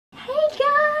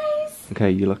Okay,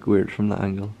 you look weird from that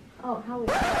angle. Oh, how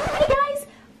weird. Hey guys!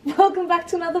 Welcome back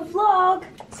to another vlog.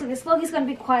 So this vlog is going to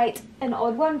be quite an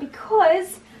odd one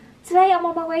because today I'm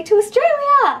on my way to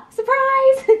Australia!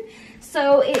 Surprise!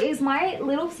 So it is my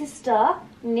little sister,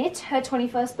 Nit, her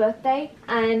 21st birthday.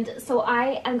 And so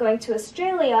I am going to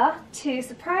Australia to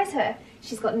surprise her.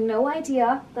 She's got no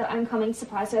idea that I'm coming to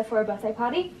surprise her for a birthday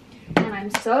party. And I'm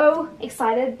so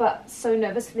excited but so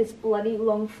nervous for this bloody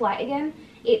long flight again.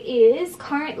 It is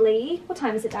currently, what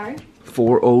time is it, Darren?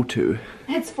 4:02.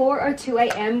 It's 4:02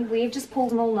 a.m. We've just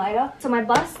pulled an all-nighter. So my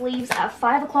bus leaves at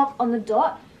 5 o'clock on the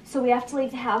dot. So we have to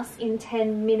leave the house in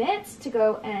 10 minutes to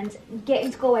go and get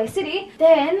into Galway City.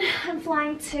 Then I'm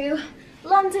flying to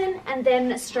London and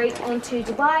then straight on to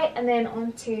Dubai and then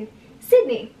on to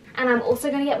Sydney. And I'm also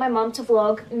going to get my mum to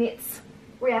vlog Nit's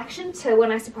reaction to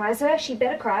when I surprise her. She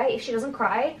better cry. If she doesn't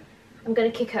cry, I'm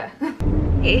going to kick her.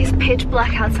 It is pitch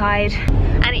black outside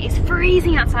and it is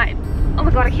freezing outside. Oh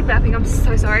my god, I keep burping. I'm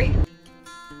so sorry.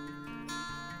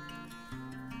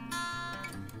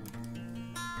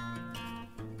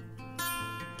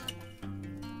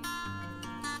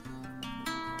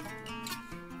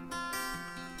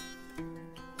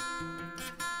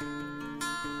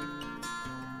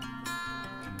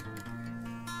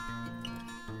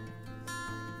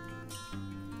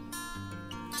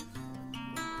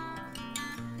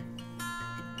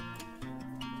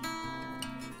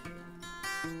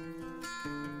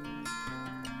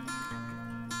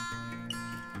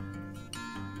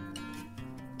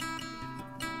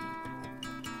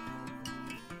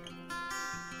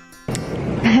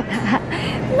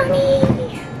 Mummy!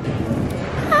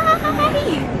 Hi!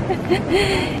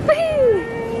 Woo!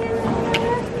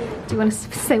 Do you want to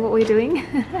say what we're doing? We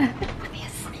are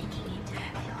sneaking into the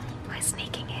building. We're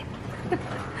sneaking in.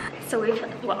 So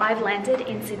I've landed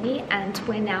in Sydney and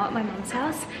we're now at my mum's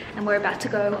house and we're about to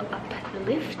go up the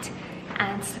lift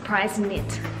and surprise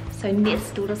Nit. So Nit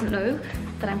still doesn't know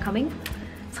that I'm coming.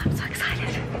 So I'm so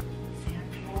excited.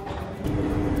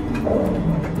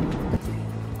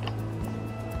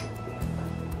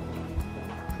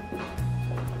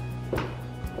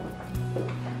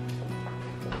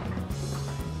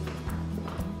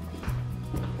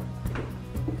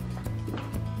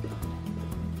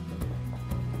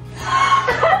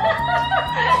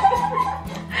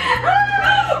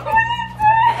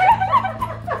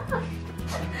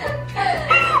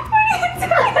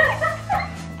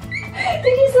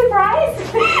 Did you surprise?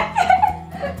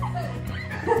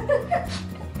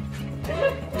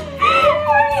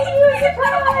 You were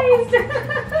surprised.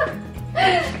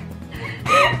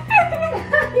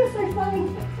 You're so funny.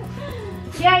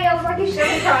 Yeah, I was like, if she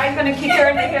doesn't cry, I'm gonna kick her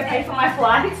and make her pay for my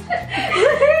flight.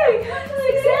 Woohoo!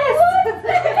 Success!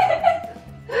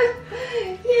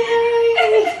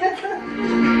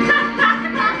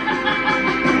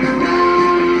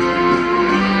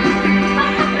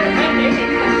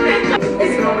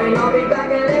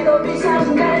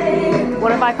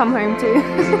 What have I come home to?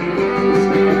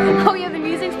 Oh yeah, the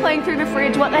music's playing through the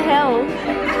fridge. What the hell?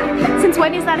 Since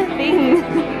when is that a thing?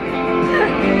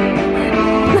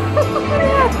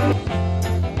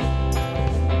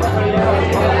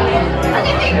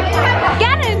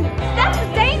 Gannon! That's a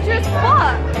dangerous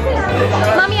spot!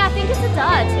 Mummy, I think it's a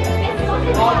dud.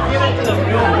 I'll give it to the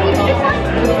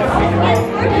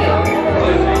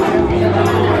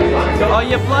Oh,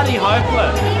 you're bloody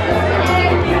hopeless.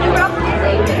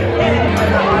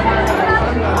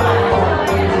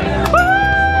 Woo!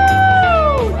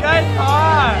 Go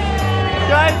time!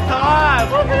 Go time!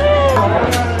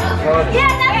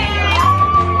 Yeah, that's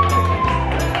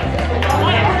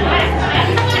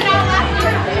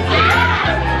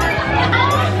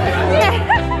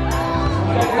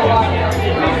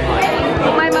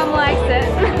my mum likes it.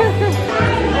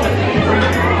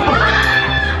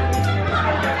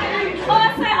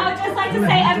 Also, I would just like to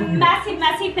say a massive,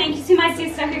 massive thank you to my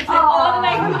sister who flew all the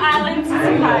way from Ireland to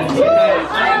surprise you.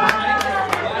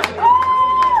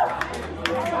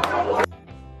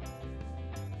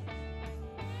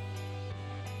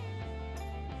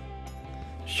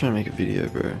 Just trying to make a video,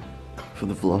 bro. For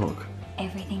the vlog.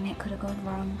 everything that could have gone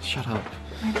wrong. Shut up.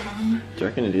 My mum. Do you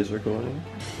reckon it is recording?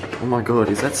 Oh my god,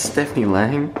 is that Stephanie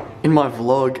Lange? In my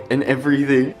vlog and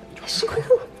everything.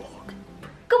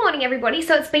 Good morning everybody.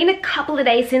 So it's been a couple of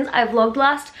days since I vlogged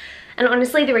last, and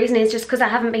honestly the reason is just because I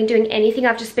haven't been doing anything.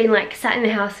 I've just been like sat in the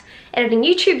house editing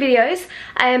YouTube videos.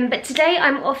 But today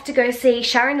I'm off to go see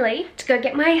Sharon Lee to go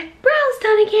get my brows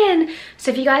done again. So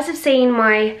if you guys have seen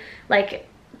my like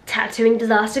tattooing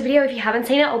disaster video, if you haven't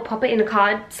seen it, I'll pop it in a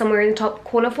card somewhere in the top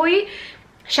corner for you.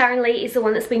 Sharon Lee is the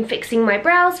one that's been fixing my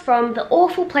brows from the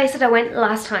awful place that I went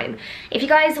last time. If you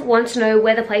guys want to know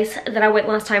where the place that I went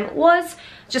last time was,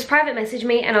 just private message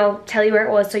me and I'll tell you where it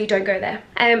was so you don't go there.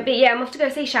 But yeah, I'm off to go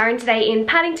see Sharon today in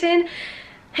Paddington,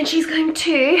 and she's going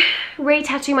to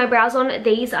re-tattoo my brows on.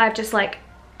 These I've just like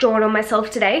drawn on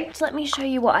myself today. So let me show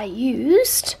you what I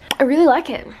used. I really like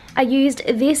it. I used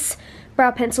this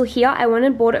brow pencil here. I went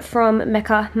and bought it from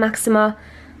Mecca Maxima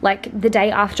like the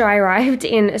day after I arrived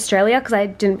in Australia because I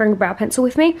didn't bring a brow pencil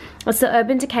with me. It's the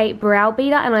Urban Decay Brow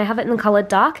Beater and I have it in the colour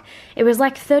dark. It was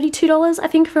like $32 I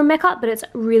think from Mecca, but it's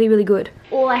really, really good.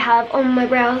 All I have on my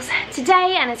brows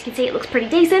today, and as you can see it looks pretty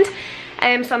decent.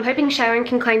 So I'm hoping Sharon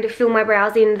can kind of fill my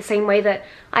brows in the same way that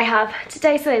I have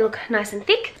today so they look nice and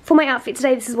thick. For my outfit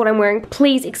today, this is what I'm wearing.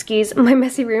 Please excuse my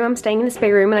messy room. I'm staying in the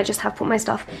spare room and I just have put my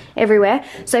stuff everywhere.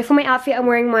 So for my outfit, I'm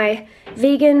wearing my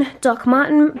vegan Doc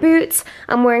Marten boots.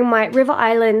 I'm wearing my River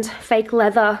Island fake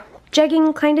leather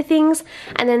jegging kind of things.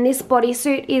 And then this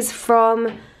bodysuit is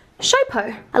from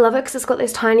SHOWPO. I love it because it's got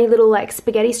those tiny little like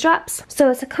spaghetti straps.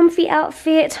 So it's a comfy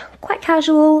outfit, quite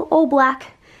casual, all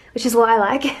black, which is what I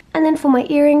like. And then for my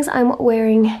earrings, I'm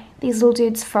wearing these little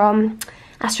dudes from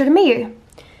Astrid & Miyu.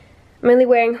 I'm only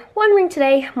wearing one ring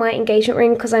today, my engagement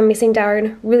ring, because I'm missing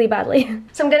Darren really badly.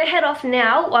 So I'm gonna head off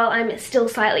now while I'm still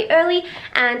slightly early,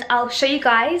 and I'll show you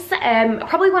guys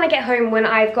probably when I get home when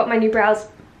I've got my new brows,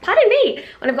 pardon me,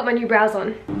 when I've got my new brows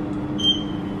on.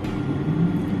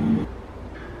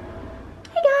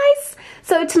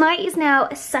 So tonight is now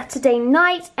Saturday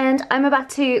night and I'm about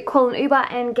to call an Uber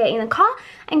and get in a car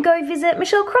and go visit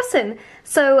Michelle Crossan.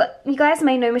 So you guys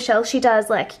may know Michelle. She does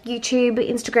like YouTube,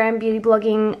 Instagram, beauty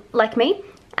blogging like me.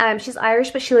 She's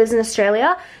Irish but she lives in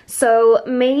Australia. So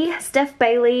me, Steph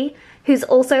Bailey, who's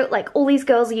also like all these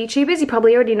girls are YouTubers. You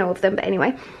probably already know of them, but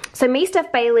anyway. So me,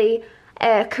 Steph Bailey,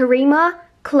 Karima,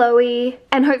 Chloe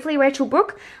and hopefully Rachel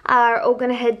Brooke are all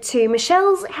gonna head to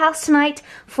Michelle's house tonight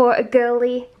for a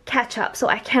girly catch up. So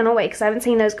I cannot wait because I haven't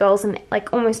seen those girls in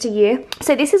like almost a year.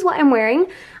 So this is what I'm wearing.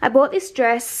 I bought this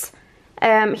dress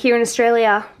here in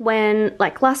Australia when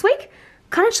like last week.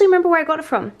 Can't actually remember where I got it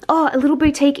from. Oh, a little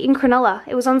boutique in Cronulla.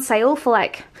 It was on sale for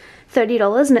like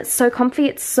 $30 and it's so comfy.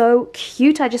 It's so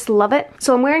cute. I just love it.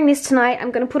 So I'm wearing this tonight. I'm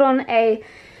gonna put on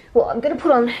I'm going to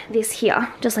put on this here,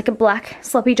 just like a black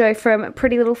sloppy Joe from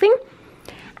Pretty Little Thing.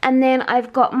 And then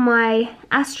I've got my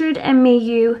Astrid &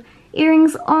 Miyu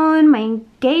earrings on, my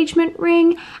engagement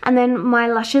ring, and then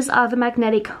my lashes are the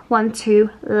Magnetic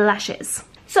 1-2 lashes.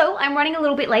 So I'm running a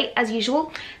little bit late as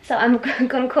usual, so I'm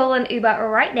going to call an Uber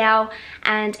right now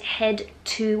and head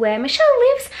to where Michelle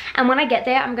lives. And when I get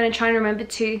there, I'm going to try and remember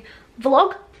to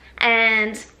vlog.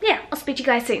 And yeah, I'll speak to you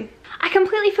guys soon. I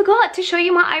completely forgot to show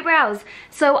you my eyebrows.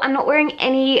 So I'm not wearing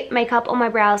any makeup on my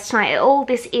brows tonight at all.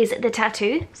 This is the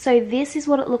tattoo. So this is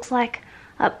what it looks like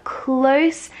up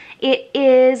close. It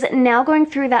is now going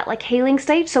through that like healing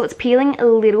stage, so it's peeling a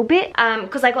little bit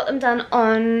because I got them done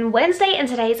on Wednesday and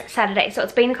today's Saturday. So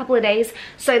it's been a couple of days.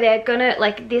 So they're gonna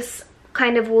like this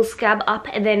kind of will scab up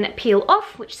and then peel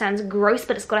off, which sounds gross,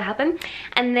 but it's got to happen.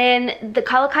 And then the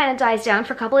color kind of dies down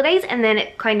for a couple of days and then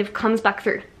it kind of comes back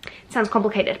through. It sounds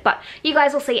complicated, but you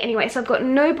guys will see anyway. So I've got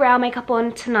no brow makeup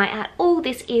on tonight at all.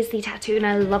 This is the tattoo and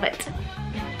I love it.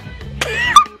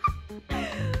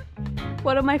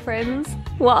 What are my friends?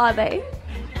 What are they?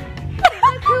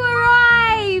 Look who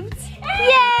arrived!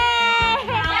 Yay!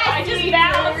 I just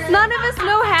bounced. None of us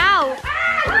know how.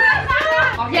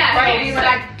 Yeah, right. We were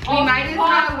like, we might as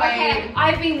well wait. Okay,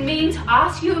 I've been meaning to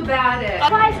ask you about it.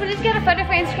 Guys, we'll just get a photo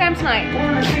for Instagram tonight.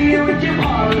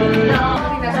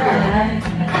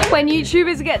 When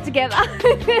YouTubers get together. I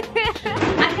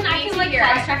can like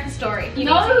fast track the story. You need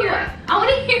to hear it. I want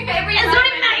to hear every time. It's not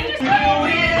even that interesting.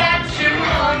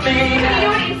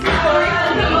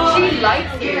 She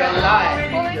likes you a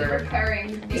lot. Always recurring.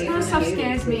 This kind of stuff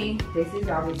scares me.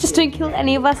 Just don't kill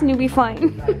any of us and you'll be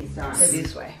fine.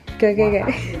 This way. Go, go, go.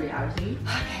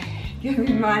 Give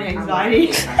me my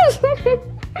anxiety.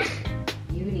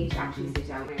 You need to actually sit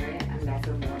down and wear it, and that's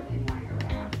a more than one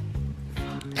I have.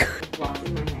 Walks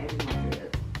in my head and walks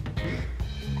it.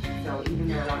 So even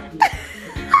though a lot of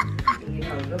people, you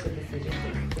know, look at this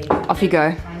suggestion. Off you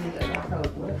go.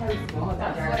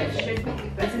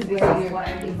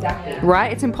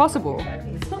 Right? It's impossible.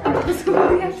 It's not impossible.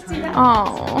 We have to do that.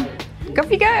 Oh. Off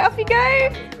you go, off you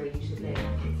go.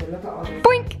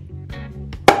 Boink.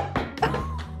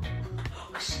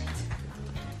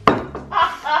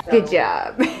 Good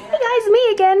job. Hey guys,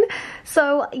 me again.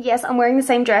 So yes, I'm wearing the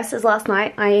same dress as last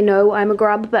night. I know I'm a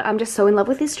grub, but I'm just so in love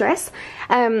with this dress.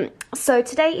 So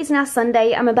today is now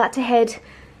Sunday. I'm about to head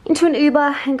into an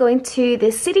Uber and going to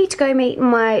the city to go meet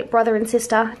my brother and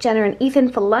sister, Jenna and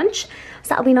Ethan, for lunch. So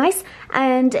that'll be nice.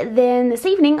 And then this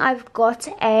evening I've got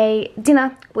a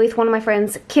dinner with one of my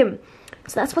friends, Kim.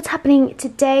 So that's what's happening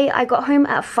today. I got home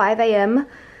at 5 AM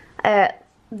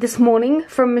this morning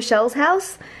from Michelle's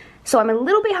house. So I'm a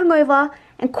little bit hungover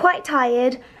and quite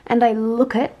tired, and I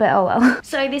look it, but oh well.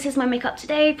 So this is my makeup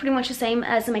today, pretty much the same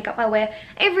as the makeup I wear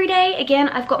every day. Again,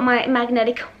 I've got my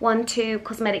magnetic 1-2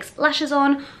 Cosmetics lashes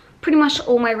on, pretty much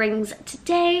all my rings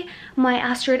today, my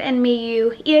Astrid and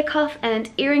Miyu ear cuff and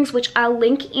earrings, which I'll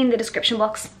link in the description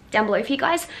box down below for you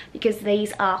guys because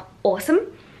these are awesome.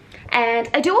 And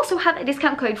I do also have a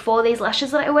discount code for these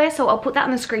lashes that I wear, so I'll put that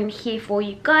on the screen here for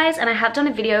you guys. And I have done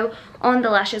a video on the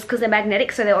lashes because they're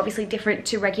magnetic, so they're obviously different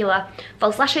to regular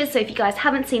false lashes. So if you guys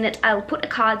haven't seen it, I'll put a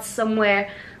card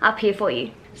somewhere up here for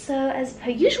you. So as per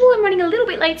usual, I'm running a little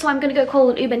bit late, so I'm gonna go call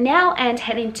an Uber now and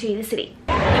head into the city.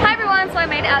 Hi everyone, so I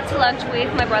made it out to lunch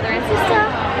with my brother and sister.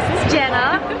 This is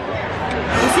Jenna.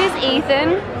 This is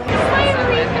Ethan. Hi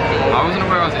Ethan. I wasn't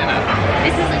aware I was in it.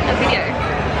 This is a video.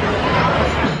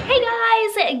 Hey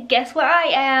guys, guess where I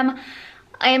am?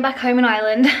 I am back home in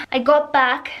Ireland. I got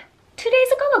back 2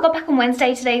 days ago. I got back on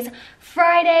Wednesday. Today's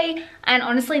Friday, and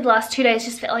honestly the last 2 days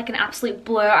just felt like an absolute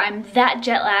blur. I'm that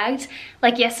jet lagged.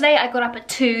 Like yesterday I got up at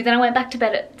 2, then I went back to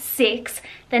bed at 6,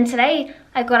 then today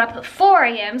I got up at 4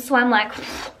 AM, so I'm like,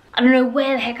 I don't know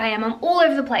where the heck I am. I'm all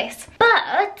over the place.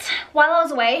 But while I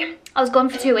was away, I was gone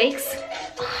for 2 weeks.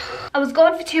 I was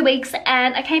gone for 2 weeks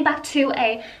and I came back to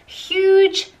a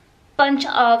huge bunch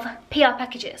of PR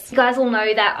packages. You guys all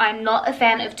know that I'm not a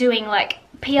fan of doing like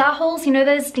PR hauls, you know,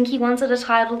 those stinky ones that are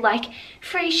titled like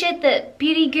free shit that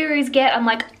beauty gurus get. I'm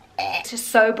like, it's just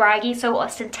so braggy, so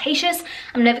ostentatious.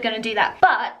 I'm never gonna do that.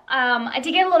 But I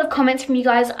did get a lot of comments from you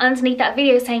guys underneath that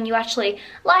video saying you actually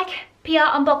like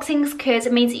PR unboxings because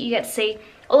it means that you get to see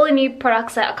all the new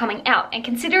products that are coming out. And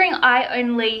considering I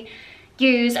only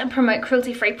use and promote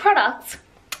cruelty-free products,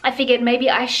 I figured maybe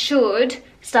I should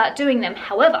start doing them.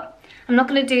 However, I'm not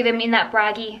going to do them in that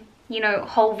braggy, you know,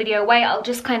 whole video way. I'll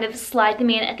just kind of slide them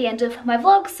in at the end of my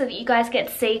vlog so that you guys get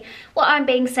to see what I'm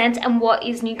being sent and what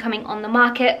is new coming on the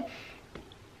market.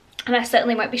 And I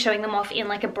certainly won't be showing them off in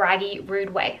like a braggy, rude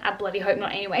way. I bloody hope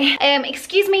not anyway.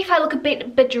 Excuse me if I look a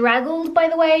bit bedraggled, by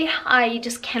the way. I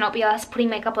just cannot be arsed putting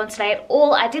makeup on today at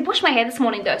all. I did wash my hair this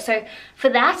morning though, so for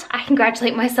that, I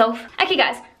congratulate myself. Okay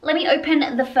guys, let me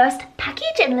open the first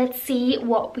package and let's see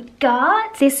what we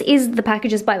got. This is the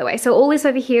packages, by the way. So all this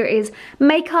over here is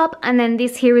makeup, and then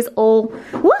this here is all,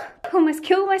 what? Almost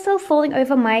killed myself falling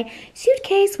over my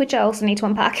suitcase, which I also need to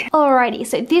unpack. Alrighty,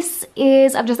 so this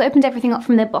is, I've just opened everything up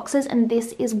from their boxes and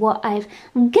this is what I've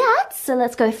got. So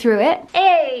let's go through it.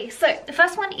 Hey, so the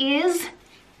first one is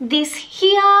this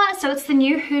here. So it's the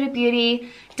new Huda Beauty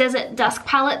Desert Dusk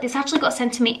palette. This actually got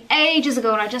sent to me ages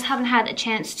ago and I just haven't had a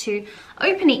chance to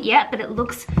open it yet, but it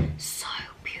looks so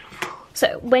beautiful.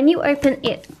 So when you open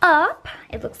it up,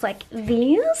 it looks like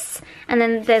this, and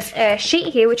then there's a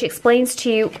sheet here which explains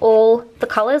to you all the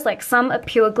colors. Like some are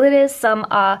pure glitters, some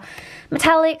are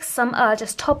metallics, some are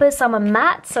just toppers, some are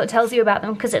matte, so it tells you about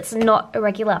them because it's not a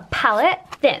regular palette.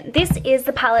 Then this is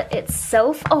the palette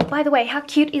itself. Oh, by the way, how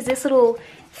cute is this little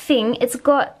thing? It's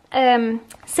got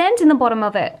sand in the bottom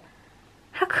of it.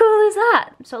 How cool is that?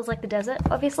 So it's like the desert,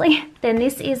 obviously. Then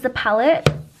this is the palette.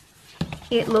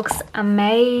 It looks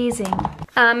amazing.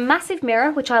 Massive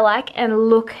mirror, which I like, and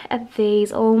look at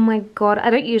these. Oh my god, I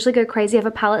don't usually go crazy over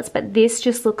palettes, but this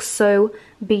just looks so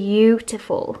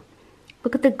beautiful.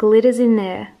 Look at the glitters in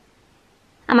there.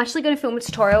 I'm actually going to film a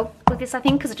tutorial with this, I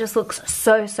think, because it just looks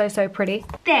so, so, so pretty.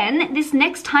 Then this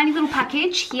next tiny little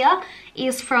package here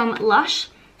is from Lush.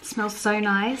 It smells so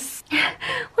nice. What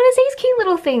are these cute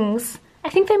little things? I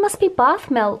think they must be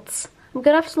bath melts. I'm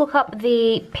going to have to look up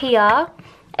the PR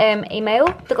email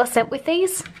that got sent with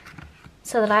these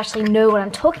so that I actually know what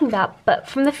I'm talking about. But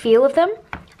from the feel of them,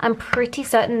 I'm pretty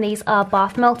certain these are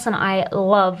bath melts, and I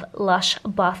love Lush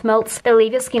bath melts. They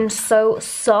leave your skin so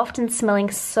soft and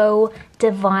smelling so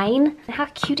divine. How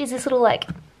cute is this little like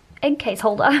egg case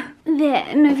holder?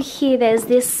 Then over here there's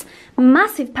this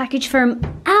massive package from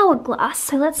Hourglass.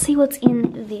 So let's see what's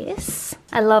in this.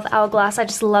 I love Hourglass. I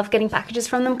just love getting packages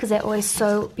from them because they're always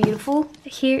so beautiful.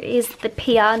 Here is the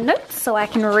PR notes so I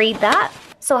can read that.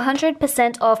 So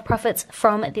 100% of profits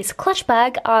from this clutch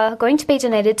bag are going to be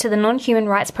donated to the Non-Human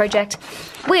Rights Project,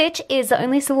 which is the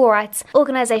only civil rights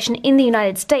organization in the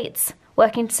United States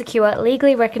working to secure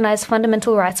legally recognized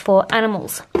fundamental rights for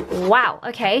animals. Wow,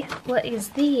 okay. What is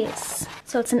this?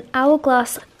 So it's an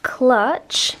Hourglass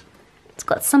clutch. It's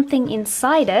got something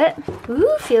inside it.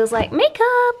 Ooh, feels like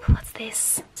makeup. What's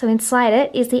this? So inside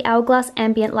it is the Hourglass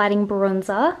Ambient Lighting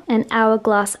Bronzer, an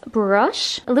Hourglass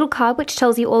brush, a little card which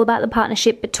tells you all about the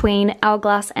partnership between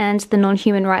Hourglass and the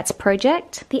Non-Human Rights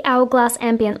Project. The Hourglass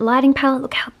Ambient Lighting Palette,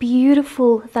 look how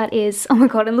beautiful that is. Oh my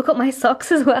god, and look at my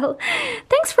socks as well.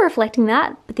 Thanks for reflecting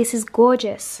that, but this is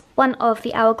gorgeous. One of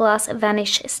the Hourglass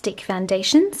Vanish Stick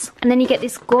Foundations. And then you get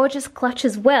this gorgeous clutch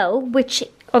as well, which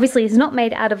obviously is not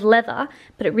made out of leather,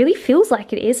 but it really feels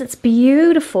like it is. It's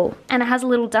beautiful. And it has a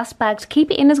little dust bag to keep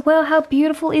it in as well. How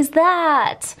beautiful is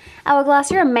that?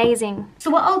 Hourglass, you're amazing. So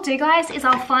what I'll do, guys, is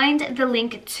I'll find the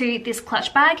link to this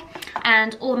clutch bag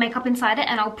and all the makeup inside it,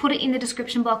 and I'll put it in the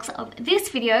description box of this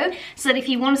video so that if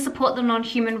you want to support the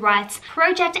Non-Human Rights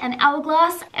Project and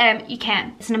Hourglass, you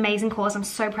can. It's an amazing cause. I'm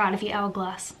so proud of you,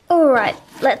 Hourglass. All right,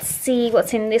 let's see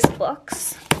what's in this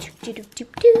box.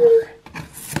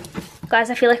 Guys,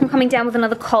 I feel like I'm coming down with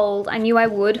another cold. I knew I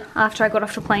would after I got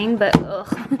off the plane, but ugh.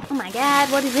 Oh my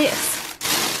god, what is this?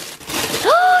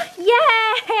 Oh,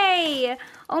 yay!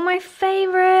 Oh, my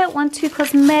favorite. 1-2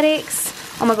 Cosmetics.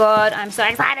 Oh my god, I'm so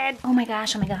excited. Oh my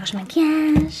gosh, oh my gosh, oh my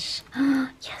gosh.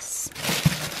 Yes.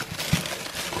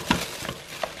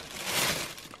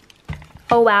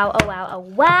 Oh wow, oh wow, oh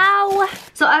wow.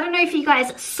 So I don't know if you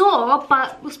guys saw,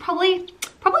 but it was probably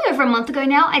over a month ago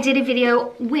now, I did a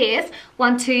video with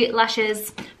 1-2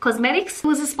 Lashes Cosmetics. It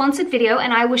was a sponsored video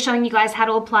and I was showing you guys how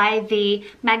to apply the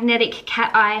magnetic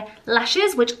cat eye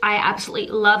lashes, which I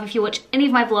absolutely love. If you watch any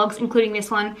of my vlogs, including this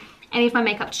one, any of my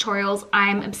makeup tutorials,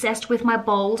 I'm obsessed with my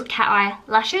bold cat eye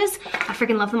lashes. I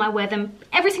freaking love them. I wear them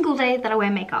every single day that I wear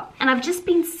makeup. And I've just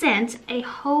been sent a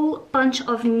whole bunch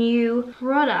of new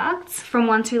products from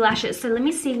 1-2 Lashes. So let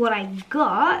me see what I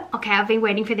got. Okay, I've been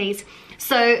waiting for these.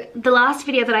 So the last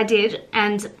video that I did,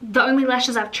 and the only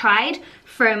lashes I've tried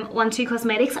from 1-2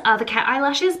 Cosmetics are the cat eye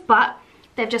lashes, but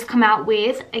they've just come out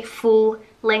with a full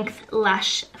length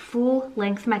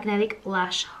magnetic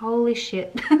lash. Holy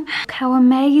shit. Look how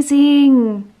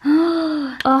amazing.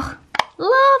 Oh,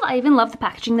 love. I even love the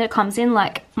packaging that it comes in.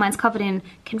 Like, mine's covered in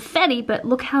confetti, but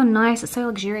look how nice. It's so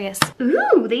luxurious.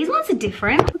 Ooh, these ones are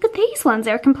different. Look at these ones.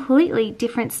 They're a completely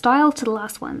different style to the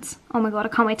last ones. Oh my god, I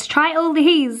can't wait to try all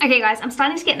these. Okay guys, I'm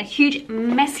starting to get in a huge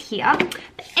mess here. But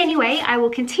anyway, I will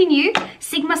continue.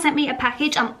 Sigma sent me a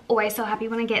package. I'm always so happy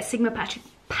when I get Sigma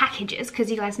packages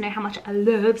because you guys know how much I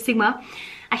love Sigma.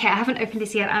 Okay, I haven't opened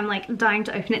this yet. I'm like dying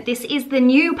to open it. This is the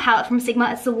new palette from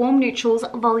Sigma. It's the Warm Neutrals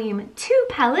Volume 2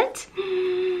 palette.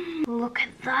 Look at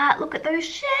that. Look at those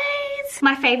shades.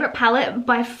 My favorite palette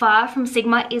by far from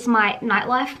Sigma is my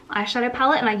Nightlife eyeshadow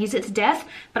palette, and I use it to death,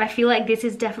 but I feel like this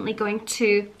is definitely going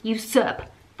to usurp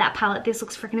that palette. This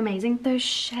looks freaking amazing. Those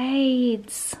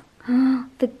shades.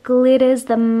 The glitters,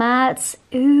 the mattes.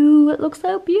 Ooh, it looks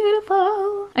so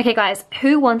beautiful. Okay guys,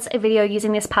 who wants a video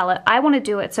using this palette? I want to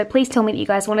do it, so please tell me that you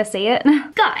guys want to see it.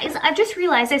 Guys, I've just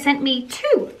realized they sent me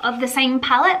 2 of the same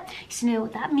palette. So you know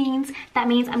what that means? That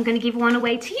means I'm going to give one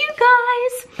away to you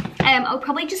guys. I'll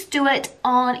probably just do it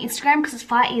on Instagram because it's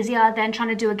far easier than trying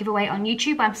to do a giveaway on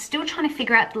YouTube. I'm still trying to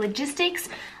figure out the logistics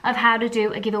of how to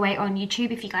do a giveaway on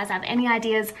YouTube. If you guys have any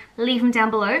ideas, leave them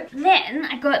down below. Then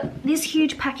I got this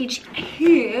huge package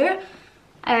here.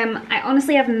 I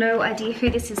honestly have no idea who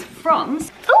this is from.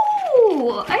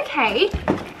 Oh, okay.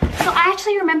 So I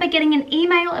actually remember getting an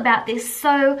email about this.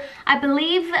 So I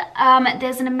believe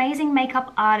there's an amazing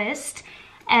makeup artist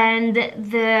and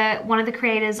one of the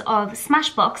creators of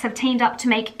Smashbox have teamed up to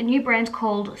make a new brand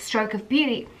called Stroke of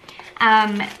Beauty.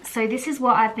 So this is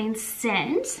what I've been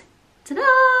sent. Ta-da!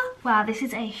 Wow, this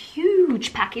is a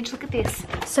huge package. Look at this.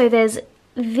 So there's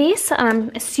this, I'm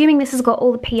assuming this has got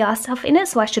all the PR stuff in it,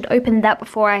 so I should open that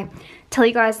before I tell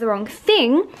you guys the wrong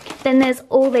thing. Then there's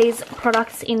all these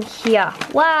products in here.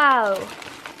 Wow!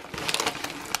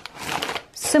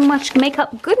 So much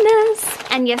makeup goodness!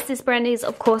 And yes, this brand is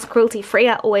of course cruelty free.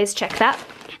 I always check that.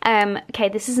 Okay,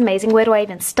 this is amazing. Where do I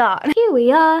even start? Here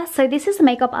we are. So this is the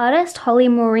makeup artist, Holly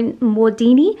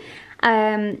Mordini.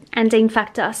 And Dean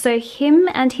Factor. So him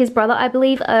and his brother, I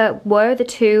believe, were the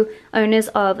 2 owners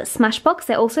of Smashbox.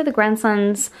 They're also the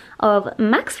grandsons of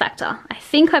Max Factor. I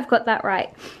think I've got that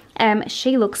right.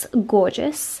 She looks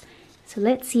gorgeous. So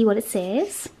let's see what it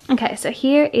says. Okay, so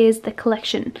here is the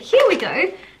collection. Here we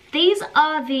go. These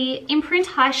are the Imprint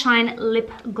High Shine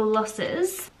Lip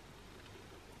Glosses.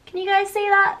 Can you guys see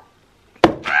that?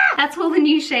 That's all the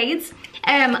new shades.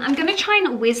 I'm going to try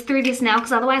and whiz through this now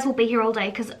because otherwise we'll be here all day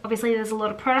because obviously there's a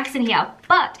lot of products in here.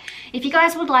 But if you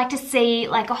guys would like to see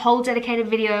like a whole dedicated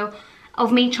video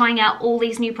of me trying out all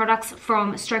these new products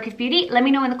from Stroke of Beauty, let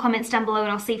me know in the comments down below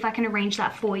and I'll see if I can arrange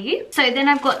that for you. So then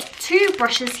I've got 2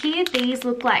 brushes here. These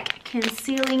look like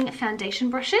concealing foundation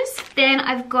brushes. Then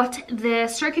I've got the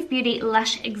Stroke of Beauty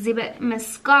Lash Exhibit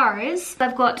mascaras.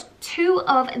 I've got 2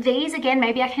 of these. Again,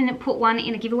 maybe I can put one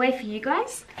in a giveaway for you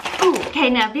guys. Oh, okay,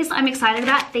 now this I'm excited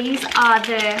about. These are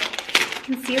the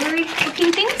concealer-y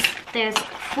looking things. There's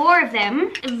 4 of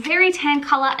them, a very tan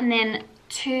color, and then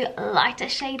 2 lighter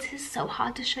shades. This is so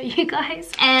hard to show you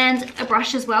guys. And a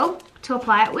brush as well to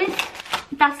apply it with.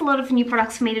 That's a lot of new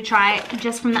products for me to try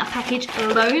just from that package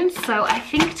alone. So I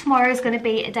think tomorrow is going to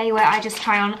be a day where I just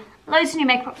try on loads of new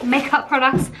makeup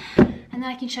products, and then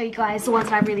I can show you guys the ones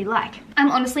that I really like. I'm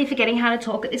honestly forgetting how to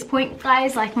talk at this point,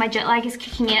 guys. Like, my jet lag is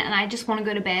kicking in and I just want to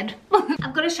go to bed.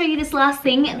 I've got to show you this last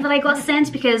thing that I got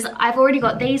sent because I've already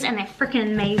got these and they're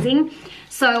freaking amazing.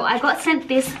 So I got sent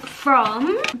this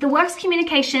from the Works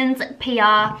Communications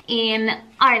PR in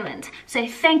Ireland. So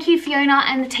thank you, Fiona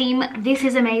and the team. This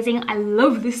is amazing. I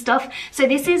love this stuff. So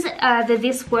this is the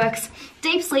This Works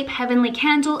Deep Sleep Heavenly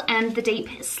Candle and the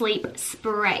Deep Sleep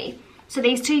Spray. So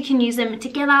these 2, you can use them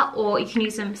together or you can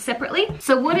use them separately.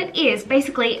 So what it is,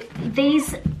 basically,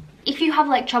 these, if you have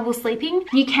like trouble sleeping,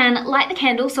 you can light the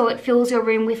candle so it fills your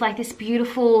room with like this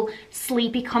beautiful,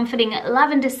 sleepy, comforting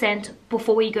lavender scent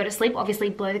before you go to sleep. Obviously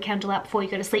blow the candle out before you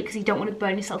go to sleep because you don't want to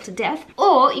burn yourself to death.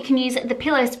 Or you can use the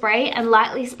pillow spray and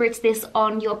lightly spritz this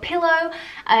on your pillow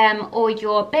or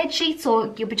your bed sheets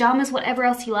or your pajamas, whatever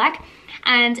else you like.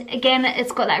 And again,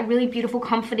 it's got that really beautiful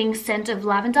comforting scent of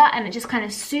lavender, and it just kind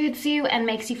of soothes you and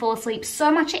makes you fall asleep so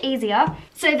much easier.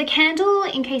 So the candle,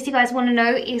 in case you guys want to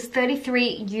know, is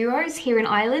 33 euros here in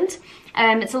Ireland.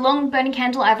 It's a long burning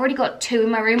candle. I've already got 2 in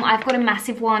my room. I've got a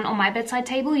massive one on my bedside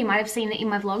table. You might have seen it in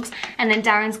my vlogs. And then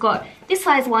Darren's got this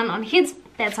size one on his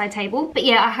bedside table. But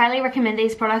yeah, I highly recommend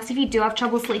these products if you do have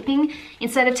trouble sleeping.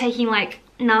 Instead of taking like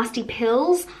nasty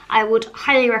pills, I would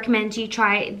highly recommend you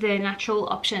try the natural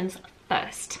options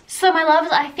first. So my loves,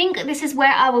 I think this is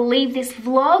where I will leave this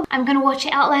vlog. I'm gonna watch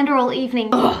Outlander all evening.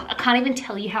 Ugh, I can't even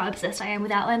tell you how obsessed I am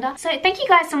with Outlander. So thank you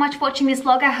guys so much for watching this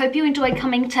vlog. I hope you enjoyed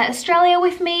coming to Australia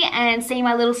with me and seeing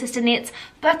my little sister Nit's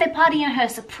birthday party and her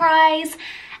surprise.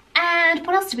 And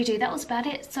what else did we do? That was about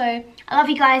it. So I love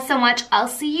you guys so much. I'll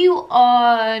see you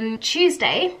on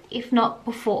Tuesday, if not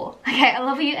before. Okay, I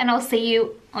love you and I'll see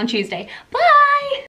you on Tuesday. Bye!